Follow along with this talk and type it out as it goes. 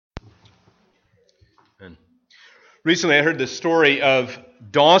And recently I heard the story of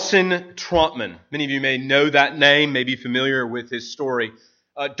Dawson Trotman. Many of you may know that name, may be familiar with his story.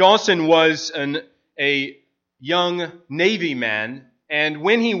 Dawson was a young Navy man, and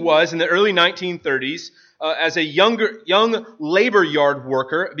when he was in the early 1930s, as a young labor yard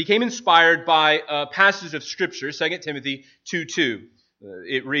worker, became inspired by a passage of Scripture, 2 Timothy 2:2.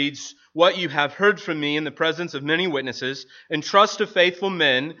 It reads, "What you have heard from me in the presence of many witnesses, entrust to faithful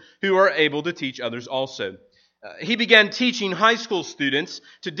men who are able to teach others also." He began teaching high school students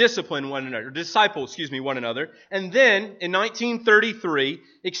to discipline one another, one another, and then in 1933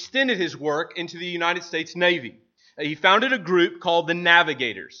 extended his work into the United States Navy. He founded a group called the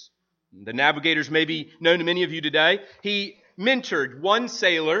Navigators. The Navigators may be known to many of you today. He mentored one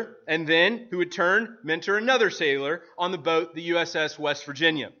sailor, and then, who would turn mentor another sailor on the boat, the USS West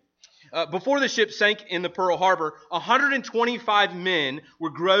Virginia. Before the ship sank in the Pearl Harbor, 125 men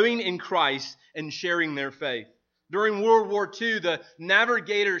were growing in Christ and sharing their faith. During World War II, the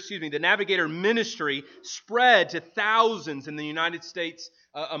Navigator ministry spread to thousands in the United States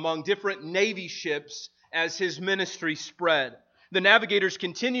among different Navy ships as his ministry spread. The Navigators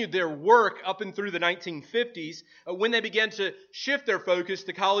continued their work up and through the 1950s when they began to shift their focus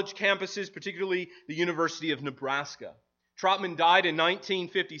to college campuses, particularly the University of Nebraska. Trotman died in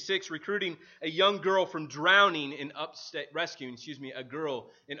 1956, recruiting a young girl from drowning in rescuing a girl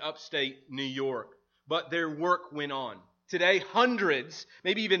in upstate New York. But their work went on. Today, hundreds,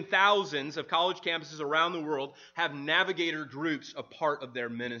 maybe even thousands of college campuses around the world have Navigator groups a part of their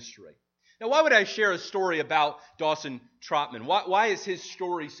ministry. Now, why would I share a story about Dawson Trotman? Why is his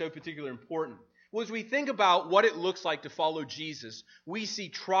story so particularly important? Well, as we think about what it looks like to follow Jesus, we see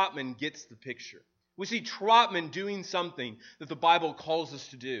Trotman gets the picture. We see Trotman doing something that the Bible calls us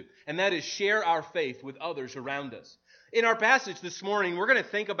to do, and that is share our faith with others around us. In our passage this morning, we're going to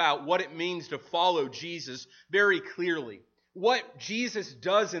think about what it means to follow Jesus very clearly. What Jesus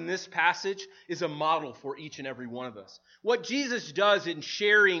does in this passage is a model for each and every one of us. What Jesus does in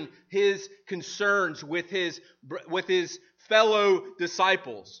sharing his concerns with his fellow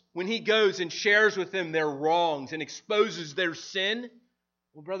disciples, when he goes and shares with them their wrongs and exposes their sin,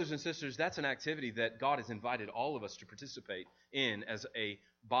 well, brothers and sisters, that's an activity that God has invited all of us to participate in as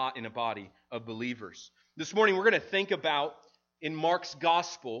in a body of believers. This morning we're going to think about, in Mark's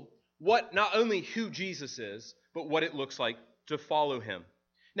gospel, not only who Jesus is, but what it looks like to follow him.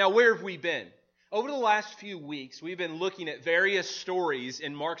 Now, where have we been? Over the last few weeks, we've been looking at various stories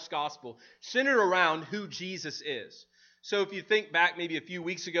in Mark's gospel centered around who Jesus is. So if you think back, maybe a few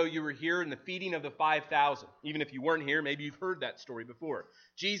weeks ago, you were here in the feeding of the 5,000. Even if you weren't here, maybe you've heard that story before.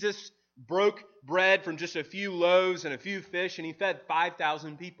 Jesus broke bread from just a few loaves and a few fish, and he fed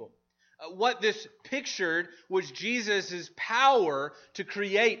 5,000 people. What this pictured was Jesus' power to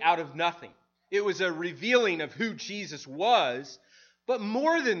create out of nothing. It was a revealing of who Jesus was, but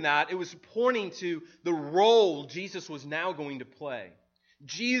more than that, it was pointing to the role Jesus was now going to play.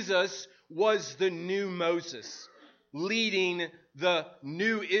 Jesus was the new Moses, leading the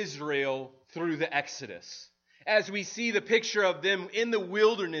new Israel through the Exodus. As we see the picture of them in the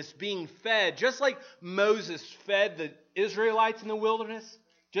wilderness being fed, just like Moses fed the Israelites in the wilderness,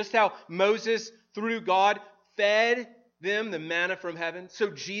 just how Moses, through God, fed them the manna from heaven,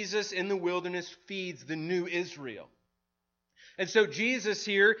 so Jesus in the wilderness feeds the new Israel. And so Jesus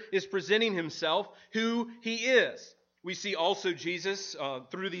here is presenting himself who he is. We see also Jesus,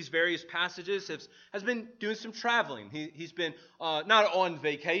 through these various passages, has been doing some traveling. He's been not on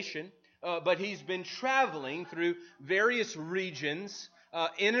vacation, but he's been traveling through various regions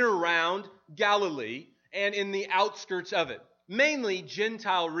in and around Galilee and in the outskirts of it. Mainly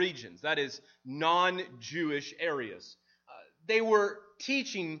Gentile regions, that is, non-Jewish areas. They were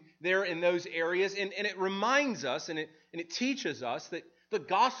teaching there in those areas, and it reminds us, and it teaches us that the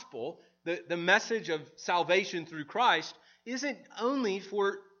gospel, the message of salvation through Christ, isn't only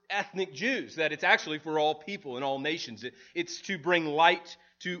for ethnic Jews, that it's actually for all people and all nations. It's to bring light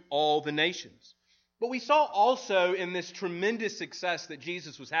to all the nations. But we saw also in this tremendous success that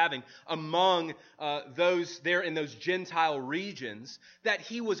Jesus was having among those there in those Gentile regions, that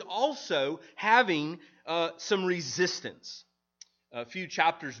he was also having some resistance. A few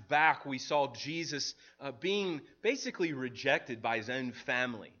chapters back, we saw Jesus being basically rejected by his own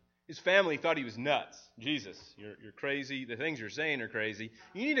family. His family thought he was nuts. Jesus, you're crazy. The things you're saying are crazy.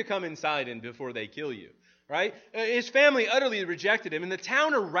 You need to come inside and before they kill you. Right? His family utterly rejected him, and the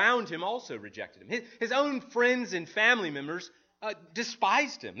town around him also rejected him. His own friends and family members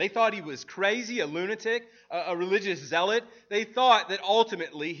despised him. They thought he was crazy, a lunatic, a religious zealot. They thought that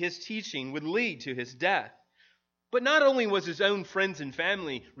ultimately his teaching would lead to his death. But not only was his own friends and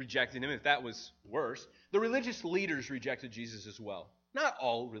family rejecting him, if that was worse, the religious leaders rejected Jesus as well. Not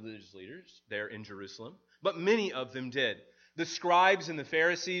all religious leaders there in Jerusalem, but many of them did. The scribes and the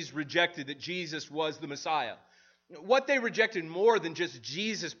Pharisees rejected that Jesus was the Messiah. What they rejected more than just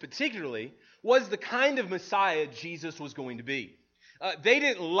Jesus particularly was the kind of Messiah Jesus was going to be. They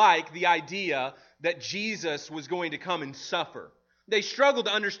didn't like the idea that Jesus was going to come and suffer. They struggled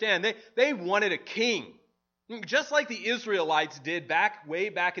to understand. They wanted a king. Just like the Israelites did way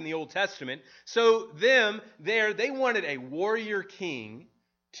back in the Old Testament. So they wanted a warrior king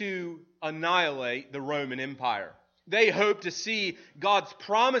to annihilate the Roman Empire. They hoped to see God's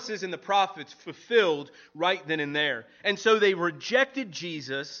promises in the prophets fulfilled right then and there. And so they rejected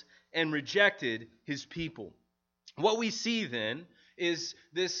Jesus and rejected his people. What we see then is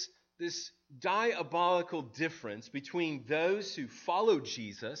this diabolical difference between those who follow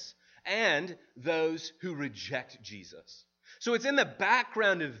Jesus and those who reject Jesus. So it's in the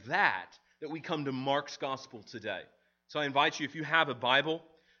background of that we come to Mark's gospel today. So I invite you, if you have a Bible,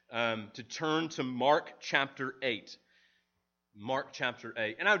 to turn to Mark chapter 8. Mark chapter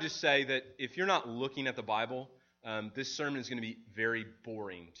 8. And I would just say that if you're not looking at the Bible, this sermon is going to be very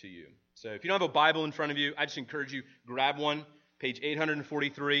boring to you. So if you don't have a Bible in front of you, I just encourage you, grab one, page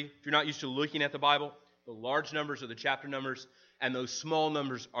 843. If you're not used to looking at the Bible, the large numbers are the chapter numbers, and those small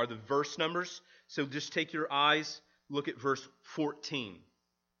numbers are the verse numbers. So just take your eyes, look at verse 14.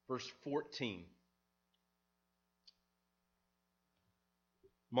 Verse 14.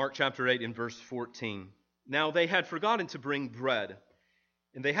 Mark chapter 8 in verse 14. Now they had forgotten to bring bread,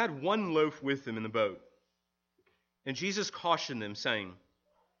 and they had one loaf with them in the boat. And Jesus cautioned them, saying,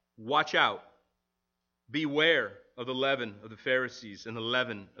 "Watch out, beware of the leaven of the Pharisees and the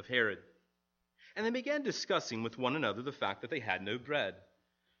leaven of Herod." And they began discussing with one another the fact that they had no bread.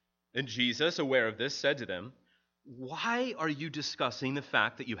 And Jesus, aware of this, said to them, "Why are you discussing the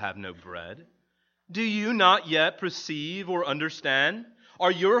fact that you have no bread? Do you not yet perceive or understand?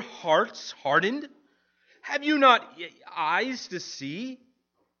 Are your hearts hardened? Have you not eyes to see?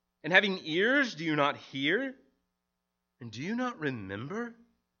 And having ears, do you not hear? And do you not remember?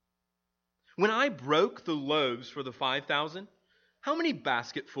 When I broke the loaves for the 5,000, how many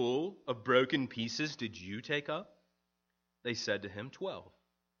basketful of broken pieces did you take up?" They said to him, 12.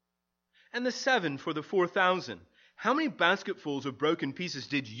 "And the 7 for the 4,000, how many basketfuls of broken pieces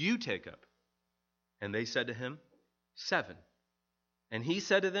did you take up?" And they said to him, 7. And he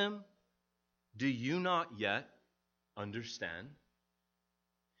said to them, "Do you not yet understand?"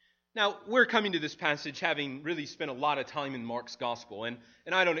 Now, we're coming to this passage having really spent a lot of time in Mark's gospel, and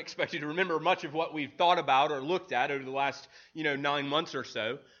I don't expect you to remember much of what we've thought about or looked at over the last, 9 months or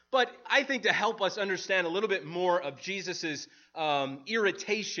so. But I think to help us understand a little bit more of Jesus'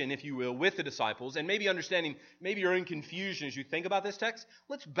 irritation, if you will, with the disciples, and maybe understanding maybe your own confusion as you think about this text,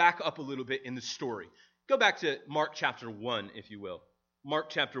 let's back up a little bit in the story. Go back to Mark chapter 1, if you will. Mark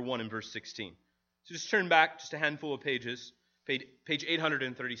chapter 1 and verse 16. So just turn back just a handful of pages. Page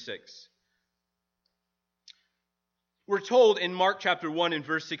 836. We're told in Mark chapter 1 and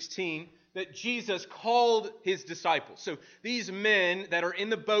verse 16 that Jesus called his disciples. So these men that are in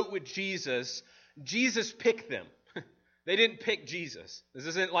the boat with Jesus, Jesus picked them. They didn't pick Jesus. This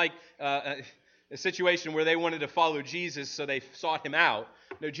isn't like a situation where they wanted to follow Jesus, so they sought him out.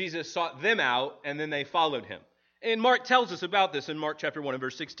 No, Jesus sought them out, and then they followed him. And Mark tells us about this in Mark chapter 1 and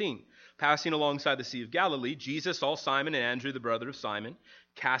verse 16. Passing alongside the Sea of Galilee, Jesus saw Simon and Andrew, the brother of Simon,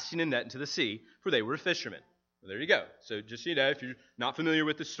 casting a net into the sea, for they were fishermen. Well, there you go. So just if you're not familiar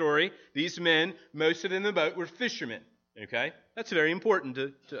with the story, these men, most of them in the boat, were fishermen. Okay? That's very important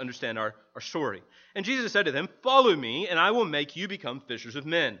to understand our story. And Jesus said to them, "Follow me, and I will make you become fishers of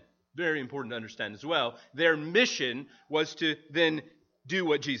men." Very important to understand as well. Their mission was to then do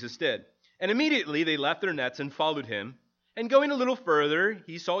what Jesus did. And immediately they left their nets and followed him. And going a little further,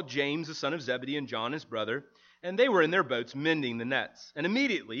 he saw James, the son of Zebedee, and John, his brother, and they were in their boats mending the nets. And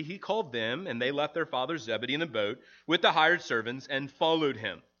immediately he called them, and they left their father Zebedee in the boat with the hired servants and followed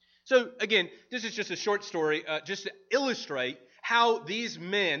him. So again, this is just a short story, just to illustrate how these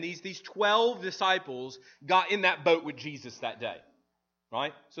men, these 12 disciples, got in that boat with Jesus that day.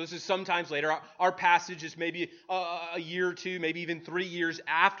 Right? So this is sometimes later. Our passage is maybe a year or two, maybe even 3 years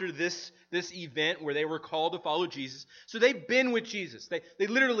after this event where they were called to follow Jesus. So they've been with Jesus. They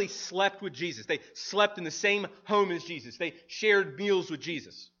literally slept with Jesus. They slept in the same home as Jesus. They shared meals with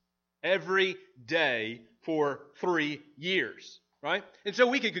Jesus every day for 3 years. Right? And so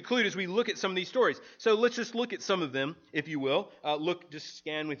we can conclude as we look at some of these stories. So let's just look at some of them, if you will. Just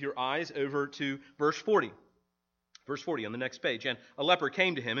scan with your eyes over to verse 40. Verse 40 on the next page. And a leper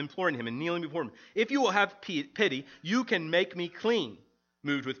came to him, imploring him and kneeling before him. If you will have pity, you can make me clean.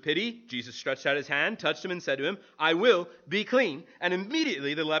 Moved with pity, Jesus stretched out his hand, touched him, and said to him, I will be clean. And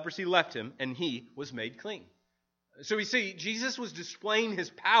immediately the leprosy left him, and he was made clean. So we see Jesus was displaying his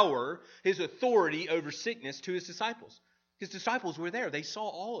power, his authority over sickness to his disciples. His disciples were there. They saw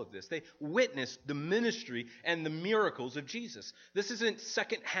all of this. They witnessed the ministry and the miracles of Jesus. This isn't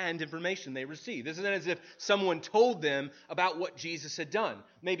second-hand information they received. This isn't as if someone told them about what Jesus had done,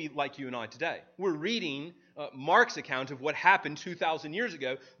 maybe like you and I today. We're reading Mark's account of what happened 2,000 years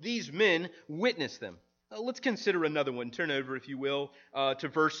ago. These men witnessed them. Let's consider another one. Turn over, if you will,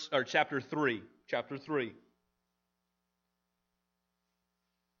 to chapter 3. Chapter 3.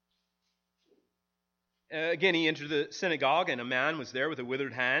 Again, he entered the synagogue, and a man was there with a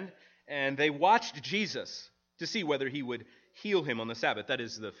withered hand, and they watched Jesus to see whether he would heal him on the Sabbath. That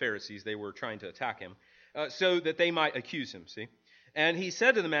is, the Pharisees, they were trying to attack him, so that they might accuse him, see? And he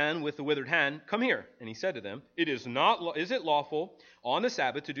said to the man with the withered hand, come here. And he said to them, is it lawful on the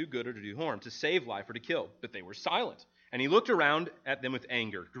Sabbath to do good or to do harm, to save life or to kill? But they were silent. And he looked around at them with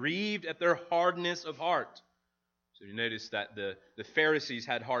anger, grieved at their hardness of heart. So you notice that the Pharisees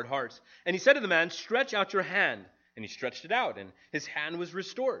had hard hearts. And he said to the man, stretch out your hand. And he stretched it out, and his hand was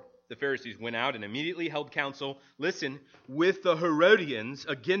restored. The Pharisees went out and immediately held counsel, listen, with the Herodians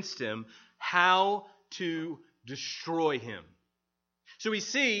against him, how to destroy him. So we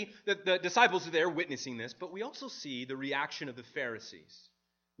see that the disciples are there witnessing this, but we also see the reaction of the Pharisees.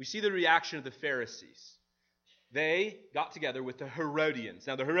 We see the reaction of the Pharisees. They got together with the Herodians.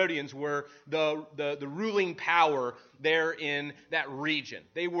 Now, the Herodians were the ruling power there in that region.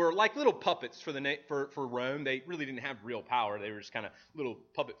 They were like little puppets for Rome. They really didn't have real power. They were just kind of little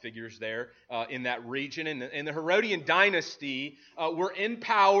puppet figures there in that region. And the Herodian dynasty were in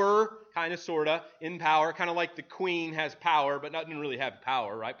power, kind of, sort of, in power, kind of like the queen has power, but doesn't really have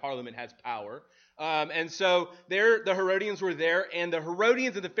power, right? Parliament has power. And so the Herodians were there, and the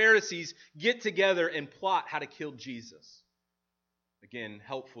Herodians and the Pharisees get together and plot how to kill Jesus. Again,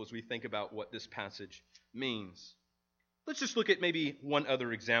 helpful as we think about what this passage means. Let's just look at maybe one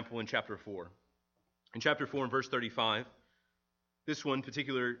other example in chapter 4. In chapter 4 and verse 35, this one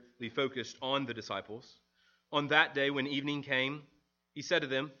particularly focused on the disciples. On that day when evening came, he said to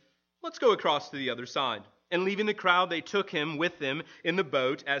them, let's go across to the other side. And leaving the crowd, they took him with them in the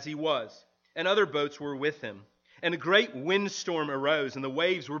boat as he was. And other boats were with him. And a great windstorm arose, and the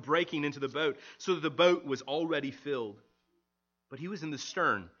waves were breaking into the boat, so that the boat was already filled. But he was in the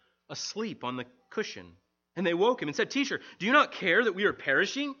stern, asleep on the cushion. And they woke him and said, Teacher, do you not care that we are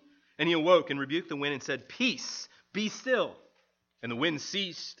perishing? And he awoke and rebuked the wind and said, Peace, be still. And the wind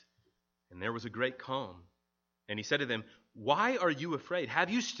ceased, and there was a great calm. And he said to them, Why are you afraid? Have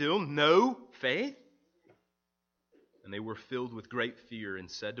you still no faith? And they were filled with great fear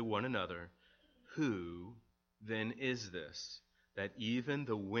and said to one another, Who then is this, that even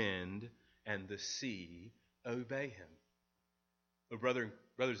the wind and the sea obey him? Oh,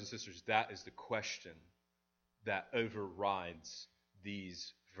 brothers and sisters, that is the question that overrides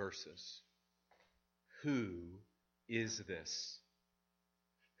these verses. Who is this?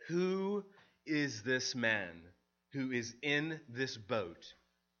 Who is this man who is in this boat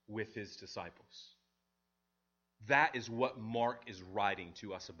with his disciples? That is what Mark is writing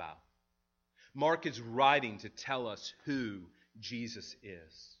to us about. Mark is writing to tell us who Jesus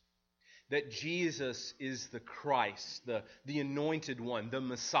is. That Jesus is the Christ, the anointed one, the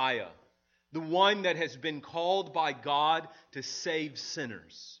Messiah, the one that has been called by God to save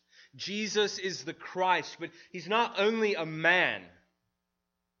sinners. Jesus is the Christ, but he's not only a man,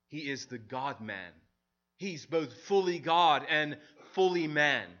 he is the God-man. He's both fully God and fully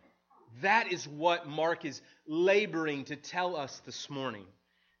man. That is what Mark is laboring to tell us this morning.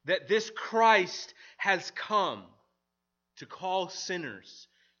 That this Christ has come to call sinners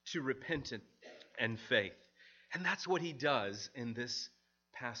to repentance and faith. And that's what he does in this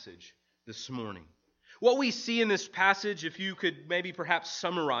passage this morning. What we see in this passage, if you could maybe perhaps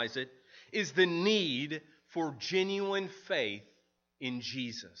summarize it, is the need for genuine faith in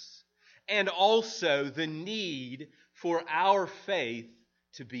Jesus. And also the need for our faith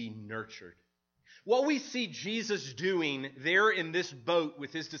to be nurtured. What we see Jesus doing there in this boat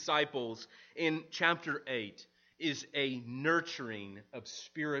with his disciples in chapter 8 is a nurturing of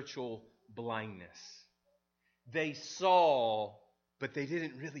spiritual blindness. They saw, but they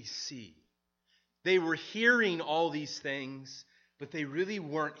didn't really see. They were hearing all these things, but they really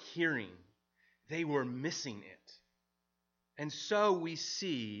weren't hearing. They were missing it. And so we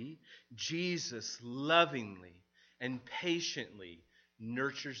see Jesus lovingly and patiently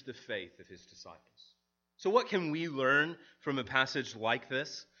nurtures the faith of his disciples. So what can we learn from a passage like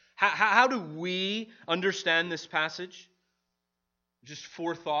this? How do we understand this passage? Just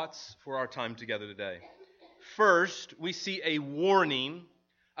 4 thoughts for our time together today. First, we see a warning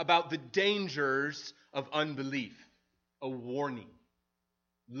about the dangers of unbelief. A warning.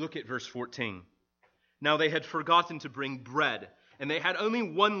 Look at verse 14. Now they had forgotten to bring bread, and they had only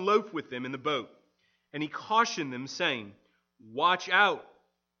 1 loaf with them in the boat. And he cautioned them, saying, "Watch out.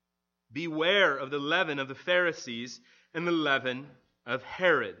 Beware of the leaven of the Pharisees and the leaven of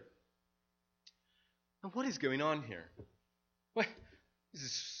Herod." Now, what is going on here? Well, this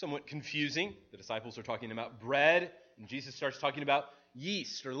is somewhat confusing. The disciples are talking about bread, and Jesus starts talking about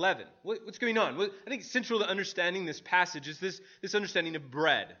yeast or leaven. What's going on? Well, I think central to understanding this passage is this understanding of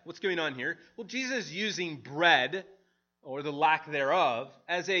bread. What's going on here? Well, Jesus is using bread, or the lack thereof,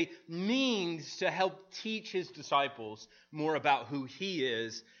 as a means to help teach his disciples more about who he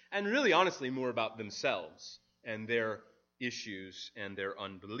is, and really honestly more about themselves and their issues and their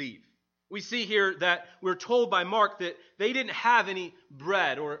unbelief. We see here that we're told by Mark that they didn't have any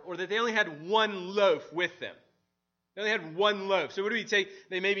bread, or that they only had 1 loaf with them. They only had 1 loaf. So what do we take?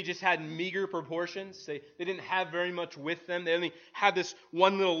 They maybe just had meager proportions. They didn't have very much with them. They only had this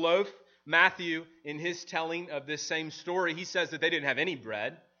 1 little loaf. Matthew, in his telling of this same story, he says that they didn't have any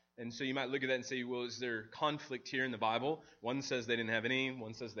bread. And so you might look at that and say, well, is there conflict here in the Bible? One says they didn't have any.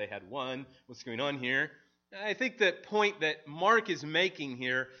 One says they had 1. What's going on here? I think the point that Mark is making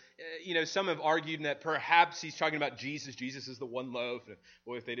here, some have argued that perhaps he's talking about Jesus. Jesus is the 1 loaf.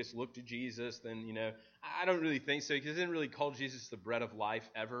 Boy, if they just looked at Jesus, then, I don't really think so. Because he didn't really call Jesus the bread of life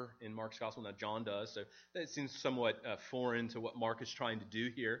ever in Mark's gospel. Now, John does. So that seems somewhat foreign to what Mark is trying to do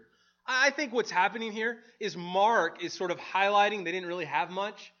here. I think what's happening here is Mark is sort of highlighting they didn't really have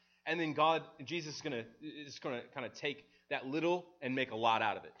much. And then Jesus is going to kind of take that little and make a lot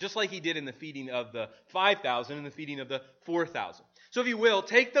out of it. Just like he did in the feeding of the 5,000 and the feeding of the 4,000. So if you will,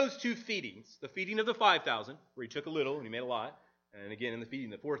 take those 2 feedings, the feeding of the 5,000, where he took a little and he made a lot, and again in the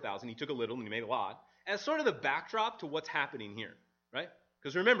feeding of the 4,000, he took a little and he made a lot, as sort of the backdrop to what's happening here, right?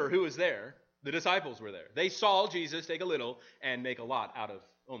 Because remember, who was there? The disciples were there. They saw Jesus take a little and make a lot out of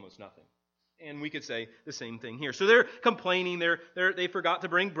almost nothing. And we could say the same thing here. So they're complaining. They forgot to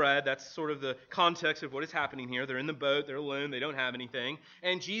bring bread. That's sort of the context of what is happening here. They're in the boat. They're alone. They don't have anything.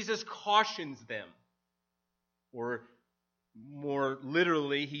 And Jesus cautions them. Or more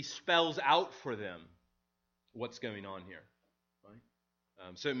literally, he spells out for them what's going on here. Right?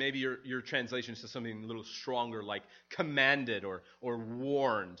 So maybe your translation says something a little stronger, like commanded or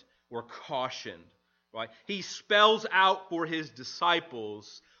warned or cautioned. Right? He spells out for his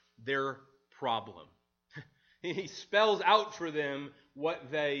disciples their problem. He spells out for them what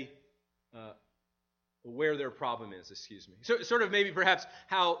where their problem is, So sort of maybe perhaps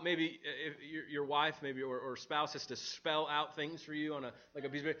how maybe if your wife maybe or spouse has to spell out things for you on a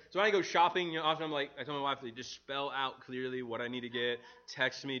piece of paper. So when I go shopping, often I tell my wife to just spell out clearly what I need to get.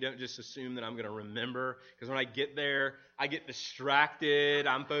 Text me, don't just assume that I'm going to remember, because when I get there, I get distracted.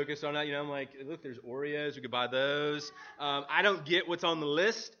 I'm focused on that. I'm like, look, there's Oreos. We could buy those. I don't get what's on the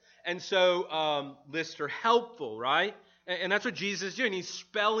list. And so lists are helpful, right? And that's what Jesus is doing. He's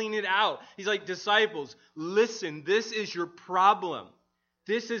spelling it out. He's like, disciples, listen, this is your problem.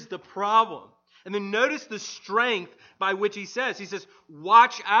 This is the problem. And then notice the strength by which he says,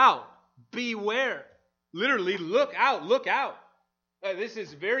 watch out, beware. Literally, look out, look out. This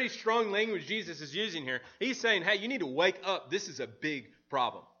is very strong language Jesus is using here. He's saying, hey, you need to wake up. This is a big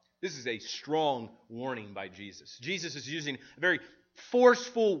problem. This is a strong warning by Jesus. Jesus is using a very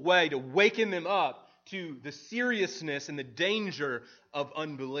forceful way to waken them up to the seriousness and the danger of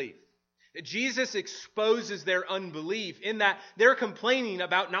unbelief. Jesus exposes their unbelief in that they're complaining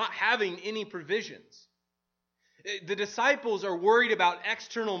about not having any provisions. The disciples are worried about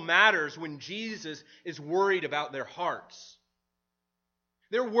external matters when Jesus is worried about their hearts.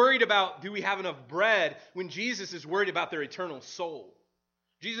 They're worried about, do we have enough bread, when Jesus is worried about their eternal soul.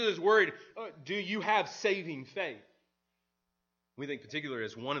 Jesus is worried, do you have saving faith? We think particularly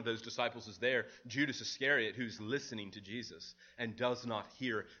as one of those disciples is there, Judas Iscariot, who's listening to Jesus and does not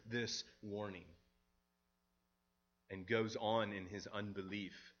hear this warning and goes on in his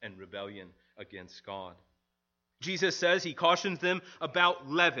unbelief and rebellion against God. Jesus says, he cautions them about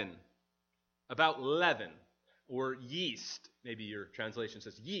leaven or yeast. Maybe your translation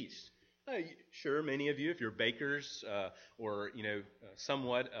says yeast. Sure, many of you, if you're bakers or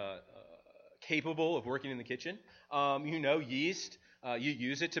somewhat capable of working in the kitchen, yeast. You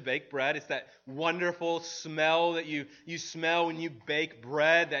use it to bake bread. It's that wonderful smell that you smell when you bake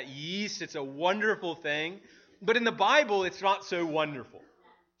bread, that yeast. It's a wonderful thing. But in the Bible, it's not so wonderful.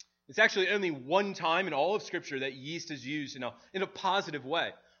 It's actually only one time in all of Scripture that yeast is used in a positive way.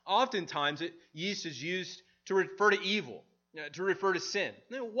 Oftentimes, yeast is used to refer to evil, to refer to sin.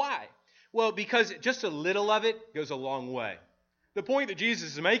 Now, why? Well, because just a little of it goes a long way. The point that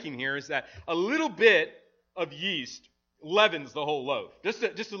Jesus is making here is that a little bit of yeast leavens the whole loaf. Just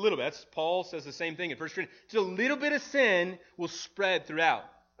a little bit. Paul says the same thing in 1 Corinthians. Just a little bit of sin will spread throughout.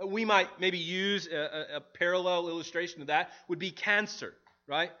 We might maybe use a parallel illustration of that would be cancer,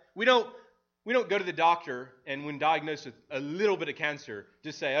 right? We don't go to the doctor and when diagnosed with a little bit of cancer,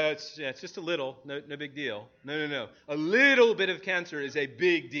 just say, oh, it's just a little, no big deal. No. A little bit of cancer is a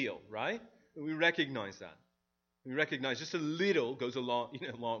big deal, right? We recognize that. We recognize just a little goes along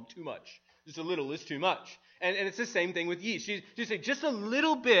too much. Just a little is too much. And it's the same thing with yeast. You say just a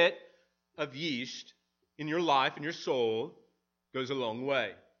little bit of yeast in your life, in your soul, goes a long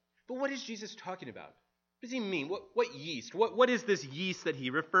way. But what is Jesus talking about? What does he mean? What yeast? What is this yeast that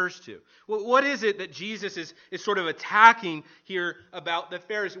he refers to? What is it that Jesus is sort of attacking here about the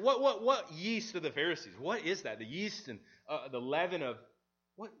Pharisees? What yeast of the Pharisees? What is that? The yeast and the leaven of...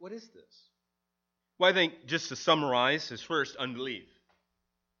 What is this? Well, I think just to summarize is first unbelief.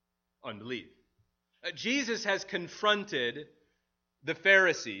 Unbelief. Jesus has confronted the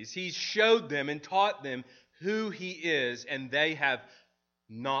Pharisees. He showed them and taught them who he is, and they have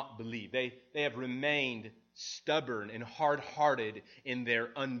not believed. They have remained stubborn and hard-hearted in their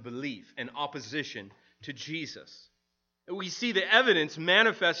unbelief and opposition to Jesus. We see the evidence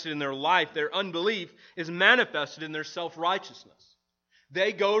manifested in their life. Their unbelief is manifested in their self-righteousness.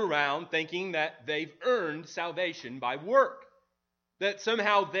 They go around thinking that they've earned salvation by work, that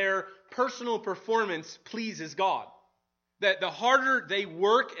somehow their personal performance pleases God, that the harder they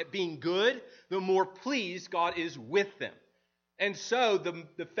work at being good, the more pleased God is with them. And so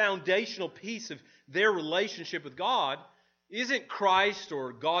the foundational piece of their relationship with God isn't Christ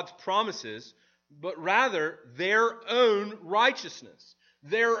or God's promises, but rather their own righteousness,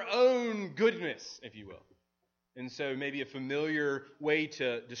 their own goodness, if you will. And so maybe a familiar way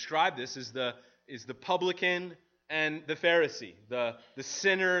to describe this is the publican and the Pharisee, the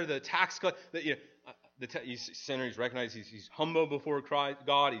sinner, the tax collector. The sinner, he's recognized, he's humble before Christ,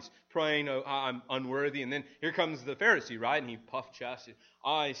 God. He's praying, oh, I'm unworthy. And then here comes the Pharisee, right? And he puffed chest.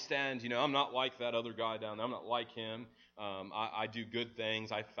 I stand, I'm not like that other guy down there. I'm not like him. I do good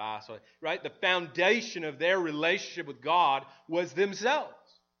things. I fast, right? The foundation of their relationship with God was themselves.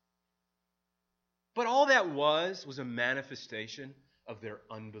 But all that was a manifestation of their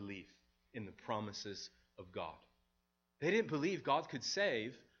unbelief in the promises of God. They didn't believe God could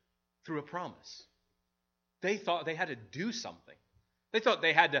save through a promise. They thought they had to do something. They thought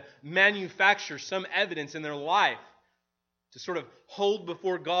they had to manufacture some evidence in their life to sort of hold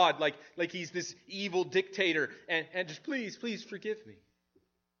before God like he's this evil dictator and just please forgive me.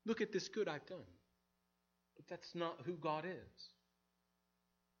 Look at this good I've done. But that's not who God is.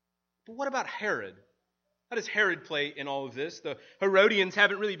 But what about Herod? How does Herod play in all of this? The Herodians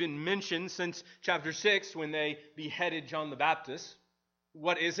haven't really been mentioned since chapter 6 when they beheaded John the Baptist.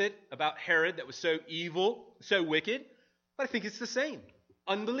 What is it about Herod that was so evil, so wicked? But I think it's the same.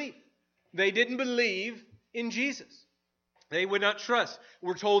 Unbelief. They didn't believe in Jesus. They would not trust.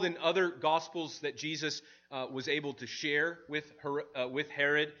 We're told in other Gospels that Jesus was able to share with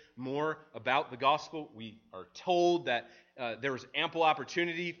Herod more about the gospel. We are told that there was ample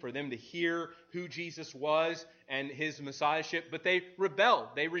opportunity for them to hear who Jesus was and his messiahship, but they rebelled.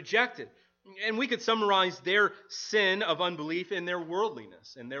 They rejected. And we could summarize their sin of unbelief in their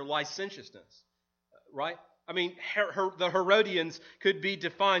worldliness and their licentiousness, right? I mean, the Herodians could be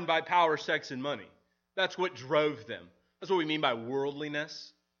defined by power, sex, and money. That's what drove them. That's what we mean by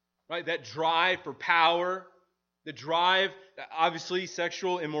worldliness, right? That drive for power, the drive, obviously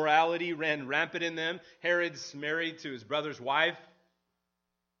sexual immorality ran rampant in them. Herod's married to his brother's wife.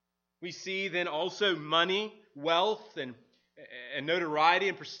 We see then also money, wealth, and notoriety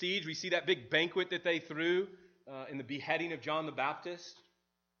and prestige. We see that big banquet that they threw in the beheading of John the Baptist.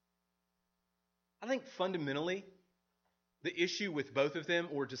 I think fundamentally, the issue with both of them,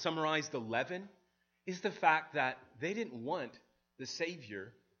 or to summarize the leaven, is the fact that they didn't want the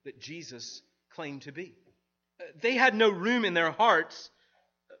Savior that Jesus claimed to be. They had no room in their hearts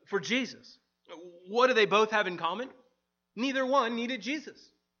for Jesus. What do they both have in common? Neither one needed Jesus.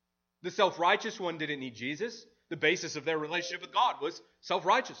 The self-righteous one didn't need Jesus. The basis of their relationship with God was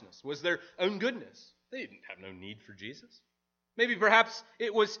self-righteousness, was their own goodness. They didn't have no need for Jesus. Maybe perhaps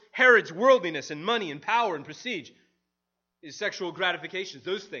it was Herod's worldliness and money and power and prestige. His sexual gratifications,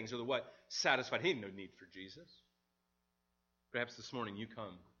 those things are what satisfied. He had no need for Jesus. Perhaps this morning you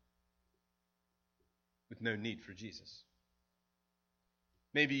come with no need for Jesus.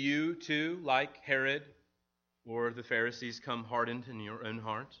 Maybe you too, like Herod or the Pharisees, come hardened in your own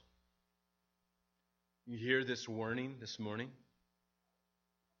heart. You hear this warning this morning.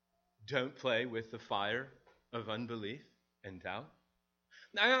 Don't play with the fire of unbelief and doubt.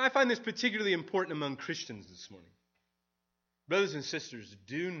 I find this particularly important among Christians this morning. Brothers and sisters,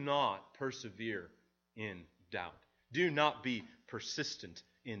 do not persevere in doubt. Do not be persistent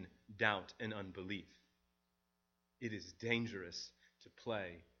in doubt and unbelief. It is dangerous to play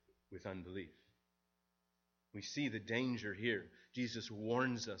with unbelief. We see the danger here. Jesus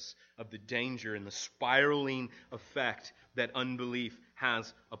warns us of the danger and the spiraling effect that unbelief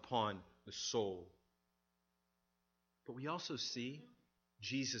has upon the soul. But we also see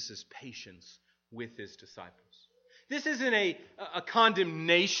Jesus' patience with his disciples. This isn't a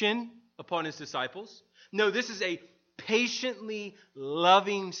condemnation upon his disciples. No, this is a patiently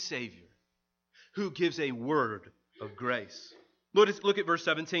loving Savior who gives a word of grace. Look at verse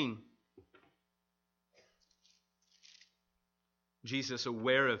 17. Jesus,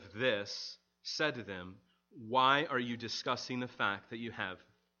 aware of this, said to them, "Why are you discussing the fact that you have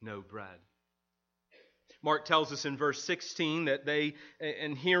no bread?" Mark tells us in verse 16 that they,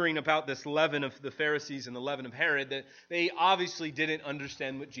 in hearing about this leaven of the Pharisees and the leaven of Herod, that they obviously didn't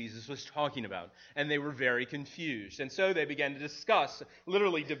understand what Jesus was talking about. And they were very confused. And so they began to discuss,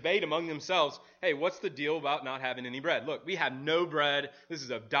 literally debate among themselves, hey, what's the deal about not having any bread? Look, we have no bread. This is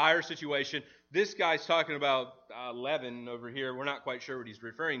a dire situation. This guy's talking about leaven over here. We're not quite sure what he's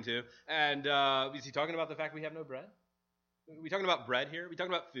referring to. And is he talking about the fact we have no bread? Are we talking about bread here? Are we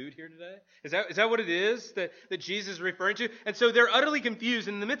talking about food here today? Is that what it is that Jesus is referring to? And so they're utterly confused.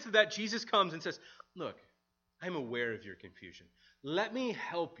 In the midst of that, Jesus comes and says, look, I'm aware of your confusion. Let me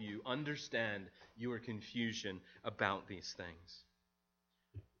help you understand your confusion about these things.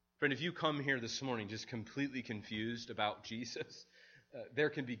 Friend, if you come here this morning just completely confused about Jesus, there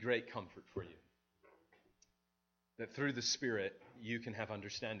can be great comfort for you. That through the Spirit, you can have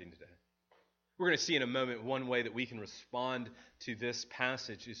understanding today. We're going to see in a moment one way that we can respond to this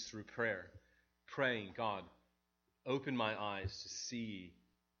passage is through prayer. Praying, God, open my eyes to see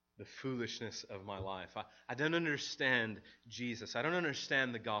the foolishness of my life. I don't understand Jesus. I don't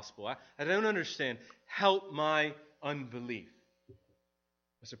understand the gospel. I don't understand. Help my unbelief.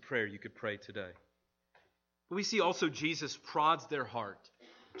 That's a prayer you could pray today. But we see also Jesus prods their heart.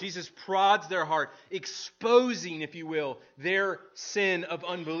 Jesus prods their heart, exposing, if you will, their sin of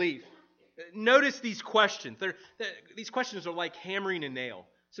unbelief. Notice these questions. These questions are like hammering a nail.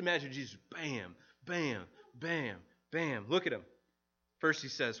 So imagine Jesus, bam, bam, bam, bam. Look at him. First he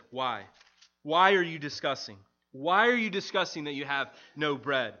says, why? Why are you discussing? Why are you discussing that you have no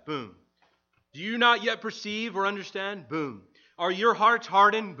bread? Boom. Do you not yet perceive or understand? Boom. Are your hearts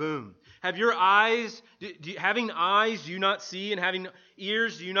hardened? Boom. Have your eyes, having eyes, do you not see? And having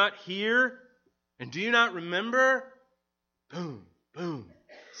ears, do you not hear? And do you not remember? Boom, boom.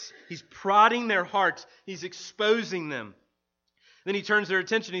 He's prodding their hearts. He's exposing them. Then he turns their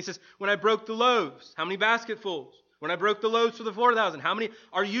attention. He says, when I broke the loaves, how many basketfuls? When I broke the loaves for the 4,000, how many?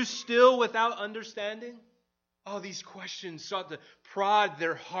 Are you still without understanding? Oh, these questions sought to prod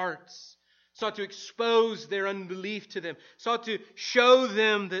their hearts, sought to expose their unbelief to them, sought to show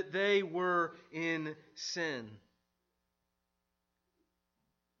them that they were in sin.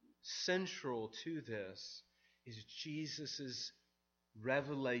 Central to this is Jesus'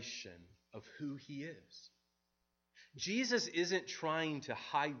 revelation of who he is. Jesus isn't trying to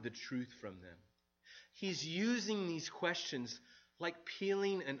hide the truth from them. He's using these questions like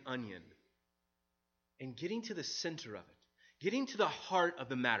peeling an onion and getting to the center of it, getting to the heart of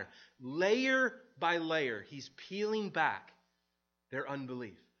the matter. Layer by layer, he's peeling back their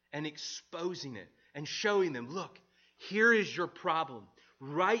unbelief and exposing it and showing them, look, here is your problem,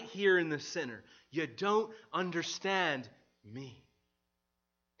 right here in the center. You don't understand me.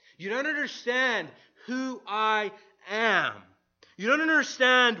 You don't understand who I am. You don't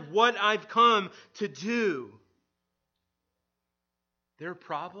understand what I've come to do. Their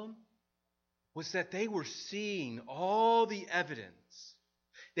problem was that they were seeing all the evidence.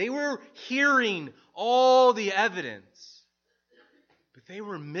 They were hearing all the evidence. But they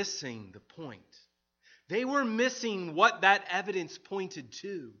were missing the point. They were missing what that evidence pointed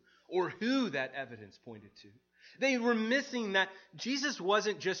to, or who that evidence pointed to. They were missing that Jesus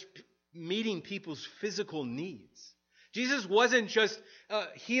wasn't just meeting people's physical needs. Jesus wasn't just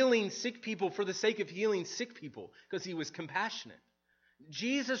healing sick people for the sake of healing sick people because he was compassionate.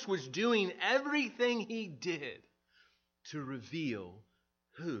 Jesus was doing everything he did to reveal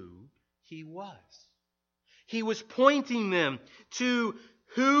who he was. He was pointing them to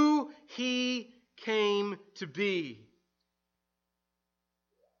who he came to be.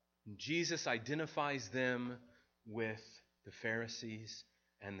 And Jesus identifies them with the Pharisees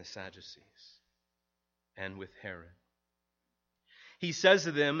and the Sadducees, and with Herod. He says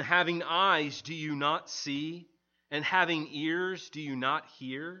to them, "Having eyes, do you not see? And having ears, do you not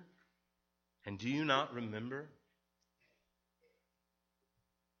hear? And do you not remember?"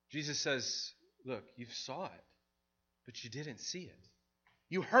 Jesus says, look, you saw it, but you didn't see it.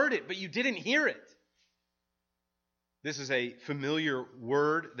 You heard it, but you didn't hear it. This is a familiar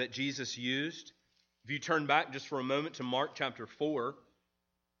word that Jesus used. If you turn back just for a moment to Mark chapter 4,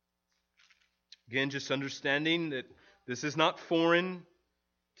 again, just understanding that this is not foreign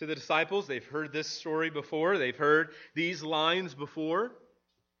to the disciples. They've heard this story before. They've heard these lines before.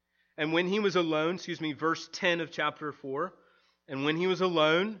 And when he was alone, verse 10 of chapter 4, and when he was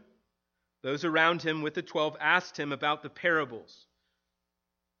alone, those around him with the 12 asked him about the parables.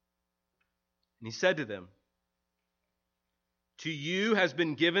 And he said to them, "To you has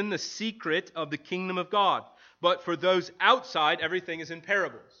been given the secret of the kingdom of God, but for those outside, everything is in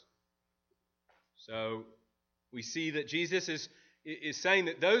parables." So we see that Jesus is saying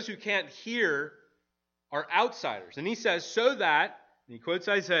that those who can't hear are outsiders. And he says, so that, and he quotes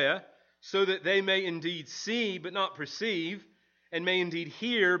Isaiah, "so that they may indeed see but not perceive, and may indeed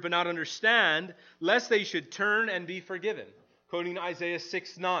hear but not understand, lest they should turn and be forgiven." Quoting Isaiah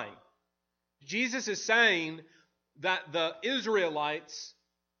 6:9. Jesus is saying that the Israelites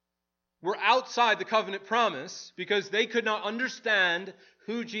were outside the covenant promise because they could not understand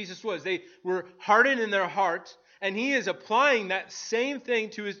who Jesus was. They were hardened in their heart, and he is applying that same thing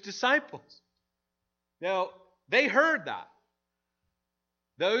to his disciples. Now, they heard that.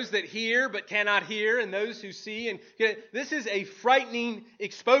 Those that hear but cannot hear, and those who see. And this is a frightening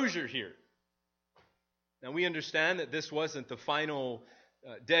exposure here. Now, we understand that this wasn't the final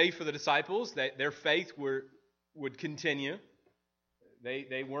day for the disciples, that their faith would continue.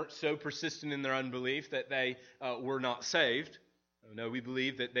 They weren't so persistent in their unbelief that they were not saved. No, we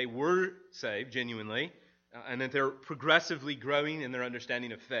believe that they were saved genuinely, and that they're progressively growing in their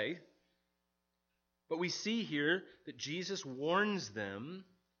understanding of faith. But we see here that Jesus warns them,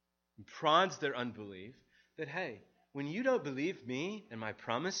 and prods their unbelief, that, hey, when you don't believe me and my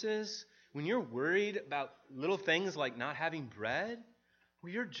promises, when you're worried about little things like not having bread,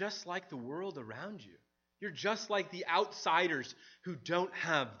 well, you're just like the world around you. You're just like the outsiders who don't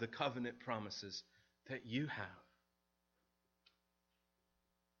have the covenant promises that you have.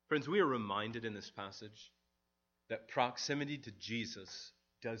 Friends, we are reminded in this passage that proximity to Jesus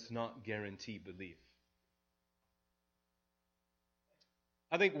does not guarantee belief.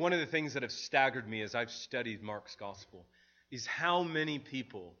 I think one of the things that have staggered me as I've studied Mark's gospel is how many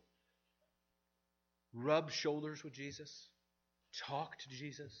people rub shoulders with Jesus, talk to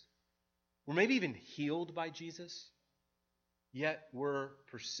Jesus, or maybe even healed by Jesus, yet were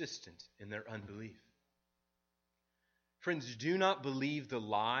persistent in their unbelief. Friends, do not believe the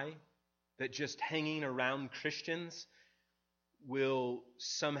lie that just hanging around Christians will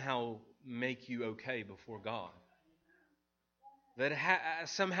somehow make you okay before God. That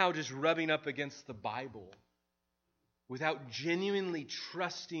somehow just rubbing up against the Bible without genuinely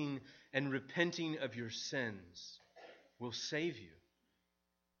trusting and repenting of your sins will save you.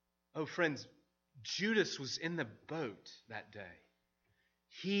 Oh, friends, Judas was in the boat that day.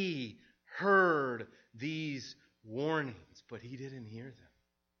 He heard these warnings, but he didn't hear them.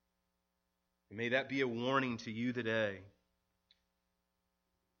 And may that be a warning to you today.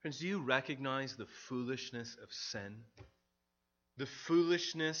 Friends, do you recognize the foolishness of sin? The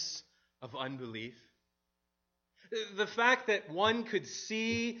foolishness of unbelief? The fact that one could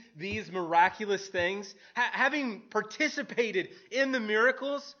see these miraculous things, having participated in the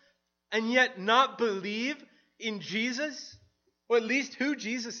miracles, and yet not believe in Jesus, or at least who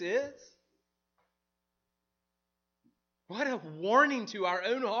Jesus is? What a warning to our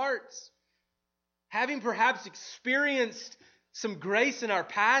own hearts. Having perhaps experienced some grace in our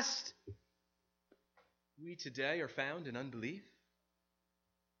past, we today are found in unbelief.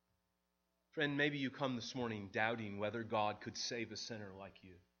 Friend, maybe you come this morning doubting whether God could save a sinner like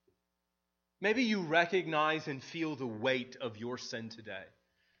you. Maybe you recognize and feel the weight of your sin today.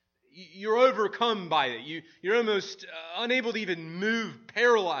 You're overcome by it. You're almost unable to even move,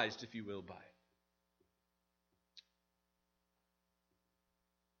 paralyzed, if you will, by it.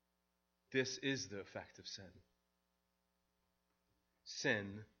 This is the effect of sin.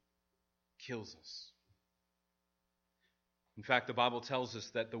 Sin kills us. In fact, the Bible tells us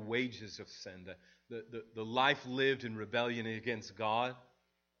that the wages of sin, the life lived in rebellion against God,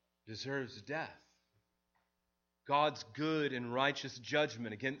 deserves death. God's good and righteous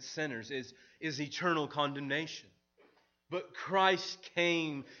judgment against sinners is eternal condemnation. But Christ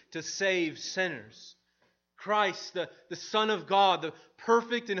came to save sinners. Christ, the Son of God, the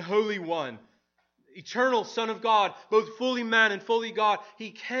perfect and holy one, eternal Son of God, both fully man and fully God,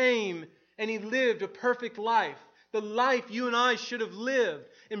 He came and He lived a perfect life. The life you and I should have lived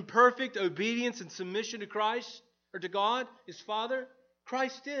in perfect obedience and submission to Christ, or to God, His Father.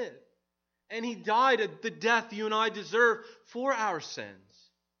 Christ did. And He died the death you and I deserve for our sins.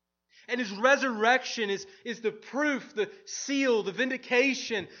 And His resurrection is the proof, the seal, the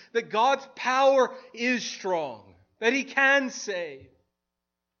vindication that God's power is strong, that He can save.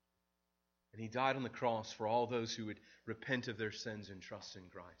 And He died on the cross for all those who would repent of their sins and trust in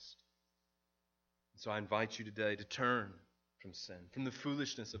Christ. And so I invite you today to turn from sin, from the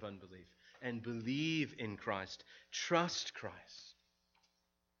foolishness of unbelief, and believe in Christ. Trust Christ.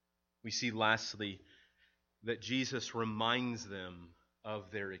 We see lastly that Jesus reminds them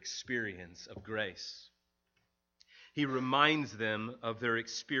of their experience of grace. He reminds them of their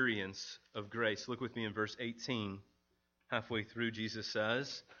experience of grace. Look with me in verse 18. Halfway through, Jesus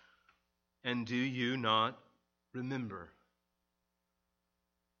says, "And do you not remember?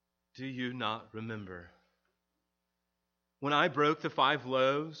 Do you not remember? When I broke the 5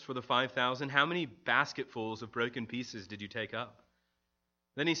 loaves for the 5,000, how many basketfuls of broken pieces did you take up?"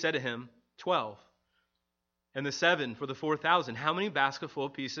 Then he said to him, 12. "And the 7 for the 4,000, how many basketful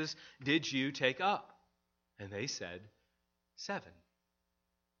pieces did you take up?" And they said, 7.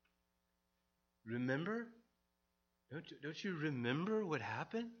 Remember? Don't you remember what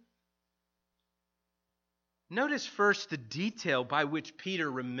happened? Notice first the detail by which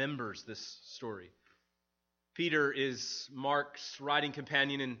Peter remembers this story. Peter is Mark's writing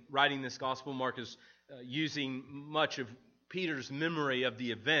companion in writing this gospel. Mark is using much of Peter's memory of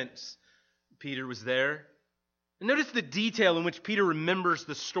the events. Peter was there. And notice the detail in which Peter remembers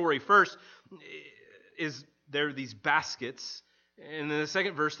the story. First, is there are these baskets. And in the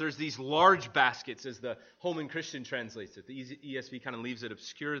second verse, there's these large baskets, as the Holman Christian translates it. The ESV kind of leaves it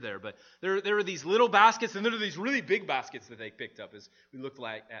obscure there. But there are these little baskets, and then there are these really big baskets that they picked up, as we looked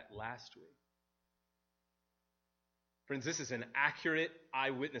at last week. Friends, this is an accurate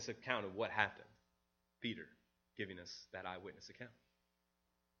eyewitness account of what happened. Peter giving us that eyewitness account.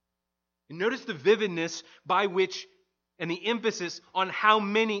 And notice the vividness by which, and the emphasis on how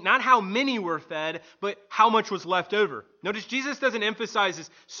many, not how many were fed, but how much was left over. Notice Jesus doesn't emphasize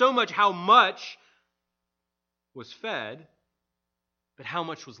so much how much was fed, but how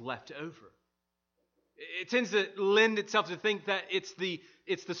much was left over. It tends to lend itself to think that it's the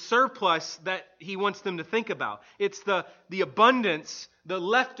surplus that he wants them to think about. It's the abundance, the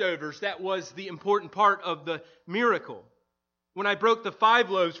leftovers, that was the important part of the miracle. When I broke the 5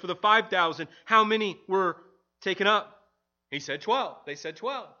 loaves for the 5,000, how many were taken up? He said 12. They said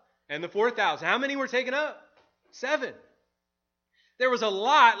 12. And the 4,000, how many were taken up? 7. There was a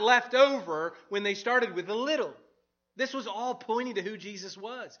lot left over when they started with a little. This was all pointing to who Jesus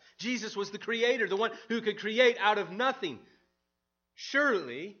was. Jesus was the creator, the one who could create out of nothing.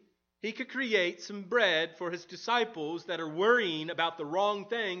 Surely, He could create some bread for His disciples that are worrying about the wrong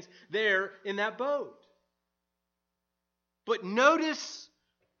things there in that boat. But notice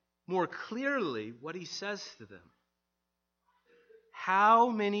more clearly what He says to them. How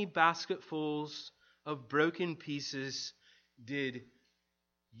many basketfuls of broken pieces did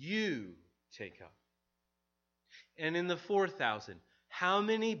you take up? And in the 4,000, how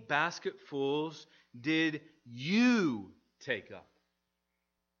many basketfuls did you take up?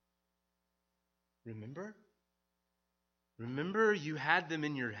 Remember? Remember you had them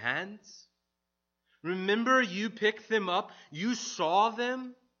in your hands? Remember you picked them up? You saw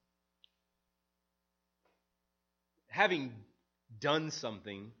them? Having done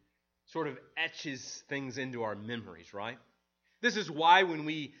something sort of etches things into our memories, right? This is why when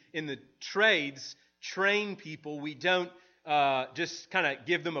we, in the trades, train people, we don't just kind of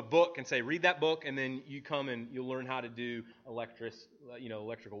give them a book and say, read that book, and then you come and you'll learn how to do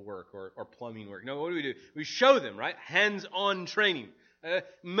electrical work or plumbing work. No, what do? We show them, right? Hands-on training.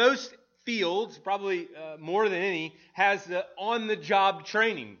 Most fields, probably more than any, has the on-the-job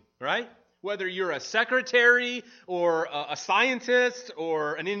training, right? Whether you're a secretary or a scientist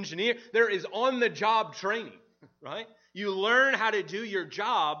or an engineer, there is on-the-job training, right? You learn how to do your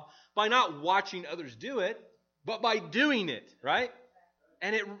job by not watching others do it, but by doing it, right?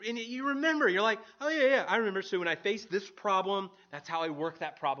 And you remember, you're like, oh yeah, I remember. So when I face this problem, that's how I work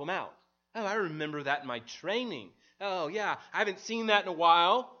that problem out. Oh, I remember that in my training. Oh yeah, I haven't seen that in a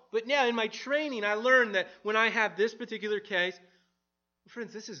while, but yeah, in my training, I learned that when I have this particular case,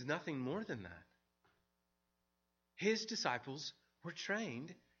 friends, this is nothing more than that. His disciples were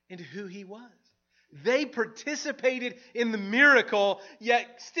trained into who He was. They participated in the miracle,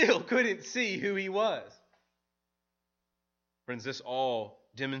 yet still couldn't see who he was. Friends, this all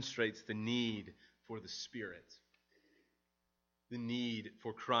demonstrates the need for the Spirit. The need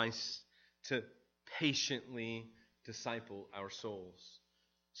for Christ to patiently disciple our souls.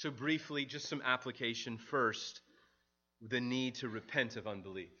 So briefly, just some application. First, the need to repent of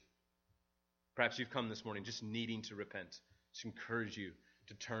unbelief. Perhaps you've come this morning just needing to repent. Just encourage you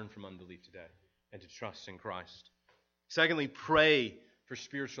to turn from unbelief today and to trust in Christ. Secondly, pray for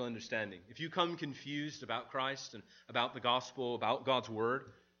spiritual understanding. If you come confused about Christ and about the gospel, about God's word,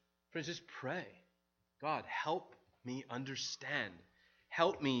 friends, just pray. God, help me understand.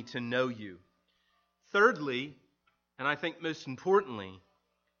 Help me to know you. Thirdly, and I think most importantly,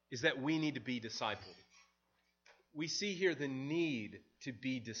 is that we need to be discipled. We see here the need to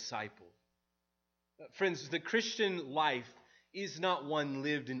be discipled. Friends, the Christian life is not one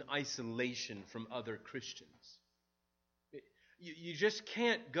lived in isolation from other Christians. You just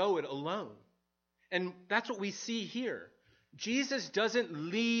can't go it alone. And that's what we see here. Jesus doesn't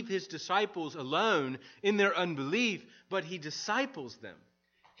leave his disciples alone in their unbelief, but he disciples them.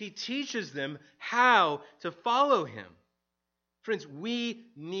 He teaches them how to follow him. Friends, we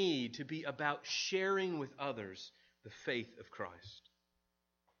need to be about sharing with others the faith of Christ.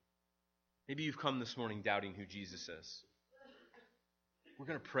 Maybe you've come this morning doubting who Jesus is. We're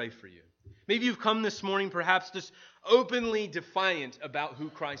going to pray for you. Maybe you've come this morning perhaps just openly defiant about who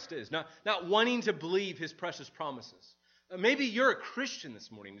Christ is, not wanting to believe his precious promises. Maybe you're a Christian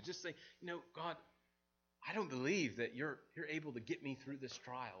this morning to just say, God, I don't believe that you're able to get me through this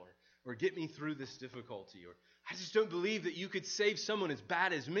trial or get me through this difficulty. Or I just don't believe that you could save someone as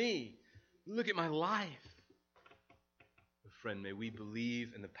bad as me. Look at my life. But friend, may we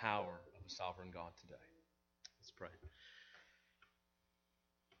believe in the power of a sovereign God today. Let's pray.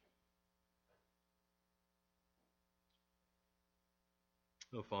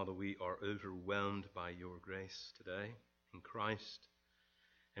 Oh, Father, we are overwhelmed by your grace today in Christ,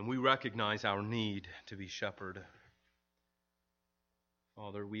 and we recognize our need to be shepherded.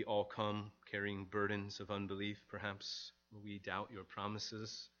 Father, we all come carrying burdens of unbelief, perhaps we doubt your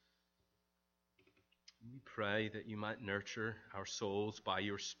promises. We pray that you might nurture our souls by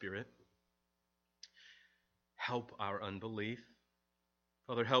your Spirit. Help our unbelief.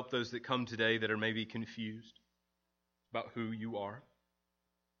 Father, help those that come today that are maybe confused about who you are.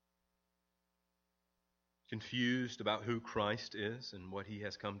 Confused about who Christ is and what he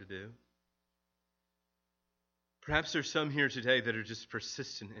has come to do. Perhaps there's some here today that are just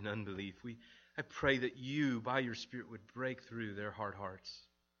persistent in unbelief. I pray that you, by your Spirit, would break through their hard hearts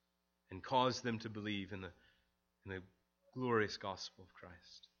and cause them to believe in the glorious gospel of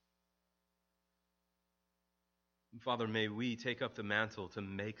Christ. And Father, may we take up the mantle to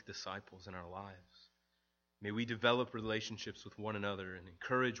make disciples in our lives. May we develop relationships with one another and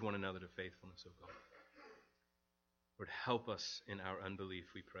encourage one another to faithfulness, O God. Lord, help us in our unbelief,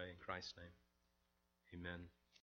 we pray in Christ's name. Amen.